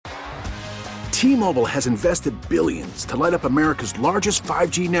T-Mobile has invested billions to light up America's largest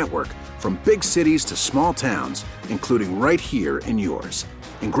 5G network, from big cities to small towns, including right here in yours.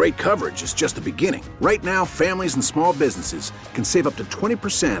 And great coverage is just the beginning. Right now, families and small businesses can save up to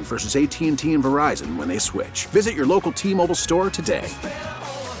 20% versus AT&T and Verizon when they switch. Visit your local T-Mobile store today.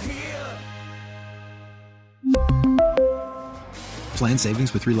 Plan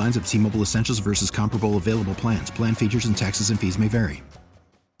savings with 3 lines of T-Mobile Essentials versus comparable available plans. Plan features and taxes and fees may vary.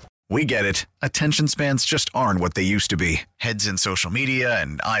 We get it. Attention spans just aren't what they used to be. Heads in social media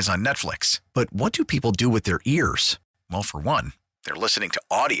and eyes on Netflix. But what do people do with their ears? Well, for one, they're listening to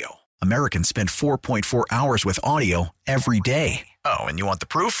audio. Americans spend 4.4 hours with audio every day. Oh, and you want the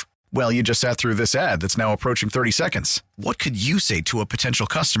proof? Well, you just sat through this ad that's now approaching 30 seconds. What could you say to a potential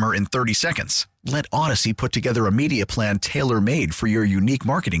customer in 30 seconds? Let Odyssey put together a media plan tailor-made for your unique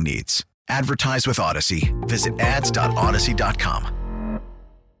marketing needs. Advertise with Odyssey. Visit ads.odyssey.com.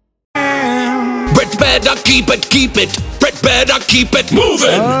 Brett better keep it. Brett better keep it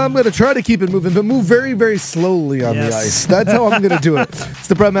moving. I'm going to try to keep it moving, but move very, very slowly on the ice. That's how I'm going to do it. It's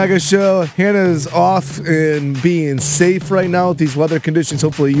the Brett Maga Show. Hannah's off and being safe right now with these weather conditions.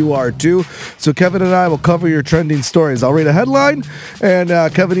 Hopefully you are too. So Kevin and I will cover your trending stories. I'll read a headline, and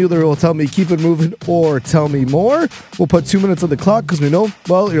Kevin either will tell me keep it moving or tell me more. We'll put 2 minutes on the clock because we know,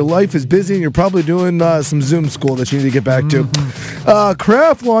 well, your life is busy and you're probably doing some Zoom school that you need to get back to.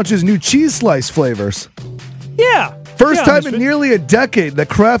 Kraft launches new cheese slice flavors. Yeah. First time in nearly a decade that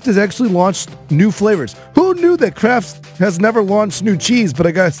Kraft has actually launched new flavors. Who knew that Kraft has never launched new cheese? But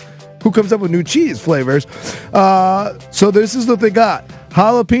I guess who comes up with new cheese flavors? So this is what they got.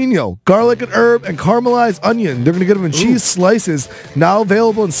 Jalapeno, garlic and herb, and caramelized onion. They're going to get them in cheese slices, now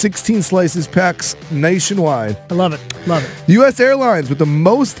available in 16 slices packs nationwide. I love it. Love it. U.S. Airlines with the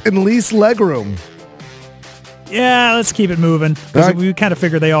most and least legroom. Yeah, let's keep it moving. Because we kind of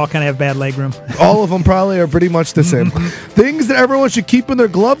figure they all kind of have bad legroom. All of them probably are pretty much the same. Things that everyone should keep in their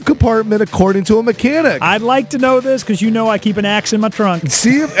glove compartment according to a mechanic. I'd like to know this because you know I keep an axe in my trunk.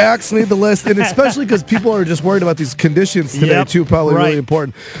 See if axe made the list, and especially because people are just worried about these conditions today too. Probably really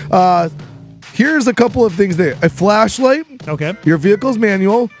important. Here's a couple of things there. A flashlight. Okay. Your vehicle's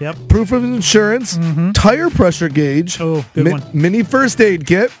manual. Yep. Proof of insurance. Tire pressure gauge. Oh, good one. Mini first aid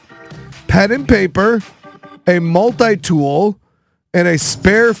kit. Pen and paper. A multi-tool, and a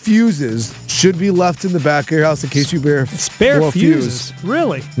spare fuses should be left in the back of your house in case you bear spare fuses.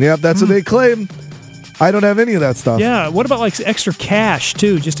 Really? Yep, that's what they claim. I don't have any of that stuff. Yeah. What about like extra cash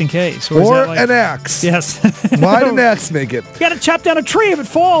too, just in case? Or an axe. Yes. Why did an axe make it? You got to chop down a tree if it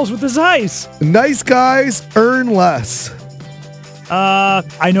falls with this ice. Nice guys earn less.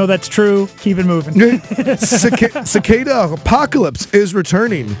 I know that's true. Keep it moving. Cicada apocalypse is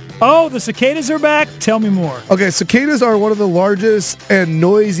returning. Oh, the cicadas are back? Tell me more. Okay, cicadas are one of the largest and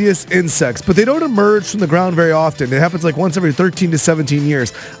noisiest insects, but they don't emerge from the ground very often. It happens like once every 13 to 17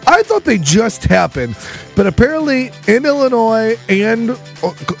 years. I thought they just happened, but apparently in Illinois and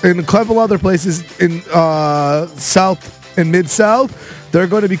in a couple other places in South and Mid-South, they're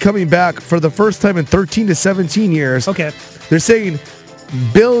going to be coming back for the first time in 13 to 17 years. Okay. They're saying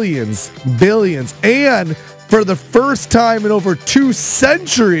billions, and for the first time in over 2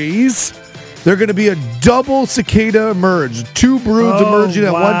 centuries, they're going to be a double cicada emerge. 2 broods emerging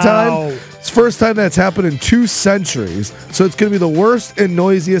at one time. It's the first time that's happened in 2 centuries. So it's going to be the worst and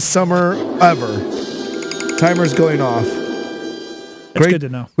noisiest summer ever. Timer's going off. That's good to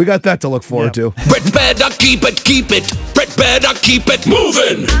know. We got that to look forward to. Brett better keep it. Brett better keep it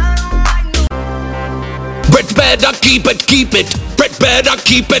moving. Brett better keep it. Brett better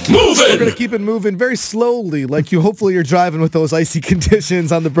keep it moving. We're going to keep it moving very slowly, like you. Hopefully you're driving with those icy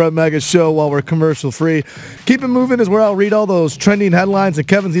conditions on the Brett Maga Show while we're commercial free. Keep it moving is where I'll read all those trending headlines, and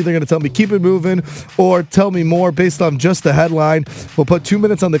Kevin's either going to tell me keep it moving or tell me more based on just the headline. We'll put 2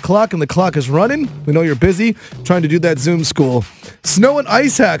 minutes on the clock, and the clock is running. We know you're busy trying to do that Zoom school. Snow and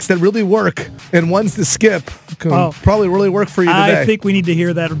ice hacks that really work, and ones to skip can probably really work for you today. I think we need to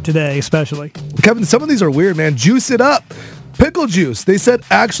hear that today, especially. Kevin, some of these are weird, man. Juice it up. Pickle juice. They said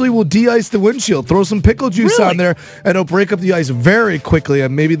actually will de-ice the windshield. Throw some pickle juice on there, and it'll break up the ice very quickly,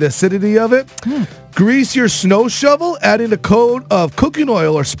 and maybe the acidity of it. Grease your snow shovel. Adding a coat of cooking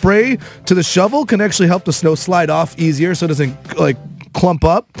oil or spray to the shovel can actually help the snow slide off easier so it doesn't like clump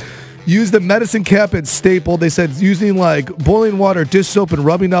up. Use the medicine cap and staple. They said using like boiling water, dish soap, and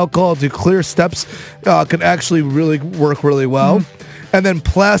rubbing alcohol to clear steps can actually really work really well. And then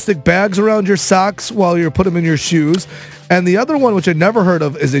plastic bags around your socks while you're putting them in your shoes. And the other one, which I never heard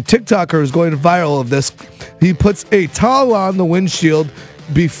of, is a TikToker who's going viral of this. He puts a towel on the windshield,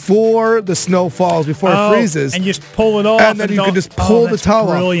 before the snow falls, before it freezes. And you just pull it off. And then you can just pull the towel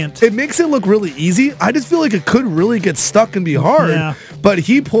brilliant. off. It makes it look really easy. I just feel like it could really get stuck and be hard. Yeah. But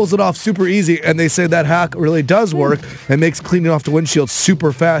he pulls it off super easy, and they say that hack really does work and makes cleaning off the windshield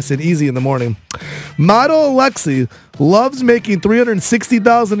super fast and easy in the morning. Model Alexi loves making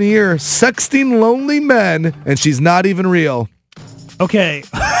 $360,000 a year sexting lonely men, and she's not even real. Okay.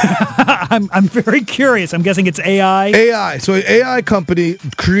 I'm very curious. I'm guessing it's AI. AI. So an AI company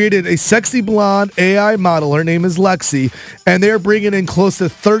created a sexy blonde AI model. Her name is Lexi, and they're bringing in close to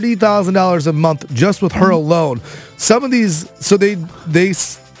 $30,000 a month just with her alone. Some of these, so they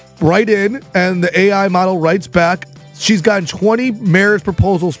write in, and the AI model writes back. She's gotten 20 marriage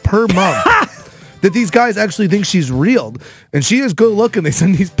proposals per month. That these guys actually think she's real. And she is good looking. They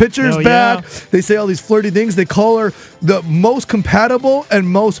send these pictures back. Yeah. They say all these flirty things. They call her the most compatible and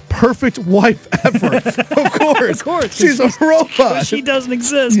most perfect wife ever. Of course. Of course. She's a robot. She doesn't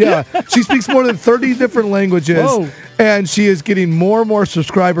exist. Yeah. She speaks more than 30 different languages. Whoa. And she is getting more and more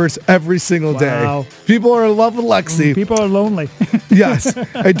subscribers every single day. People are in love with Lexi. People are lonely. Yes.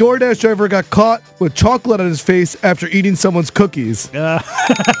 A DoorDash driver got caught with chocolate on his face after eating someone's cookies.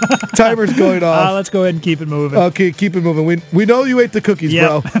 Timer's going off. Let's go ahead and keep it moving. Okay, keep it moving. We know you ate the cookies,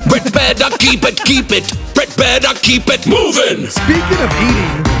 bro. Brett better keep it. Brett better keep it moving. Speaking of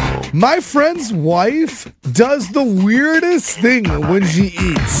eating, my friend's wife does the weirdest thing when she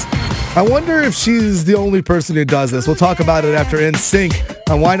eats. I wonder if she's the only person who does this. We'll talk about it after In Sync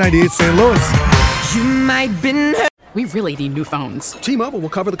on Y98 St. Louis. You might been hurt. We really need new phones. T-Mobile will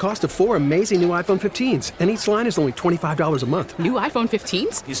cover the cost of 4 amazing new iPhone 15s, and each line is only $25 a month. New iPhone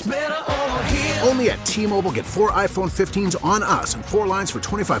 15s? It's better over here. Only at T-Mobile, get 4 iPhone 15s on us and 4 lines for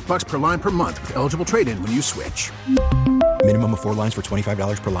 $25 per line per month with eligible trade-in when you switch. Minimum of 4 lines for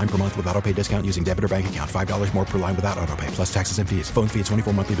 $25 per line per month with autopay discount using debit or bank account. $5 more per line without autopay, plus taxes and fees. Phone fee at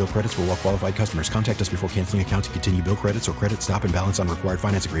 24 monthly bill credits for well-qualified customers. Contact us before canceling account to continue bill credits or credit stop and balance on required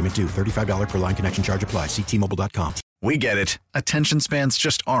finance agreement due. $35 per line connection charge applies. See T-Mobile.com. We get it. Attention spans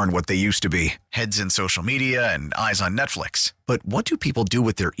just aren't what they used to be. Heads in social media and eyes on Netflix. But what do people do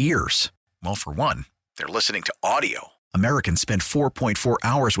with their ears? Well, for one, they're listening to audio. Americans spend 4.4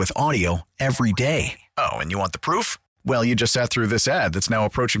 hours with audio every day. Oh, and you want the proof? Well, you just sat through this ad that's now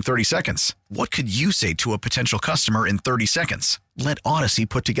approaching 30 seconds. What could you say to a potential customer in 30 seconds? Let Odyssey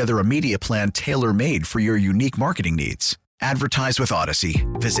put together a media plan tailor-made for your unique marketing needs. Advertise with Odyssey.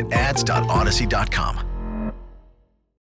 Visit ads.odyssey.com.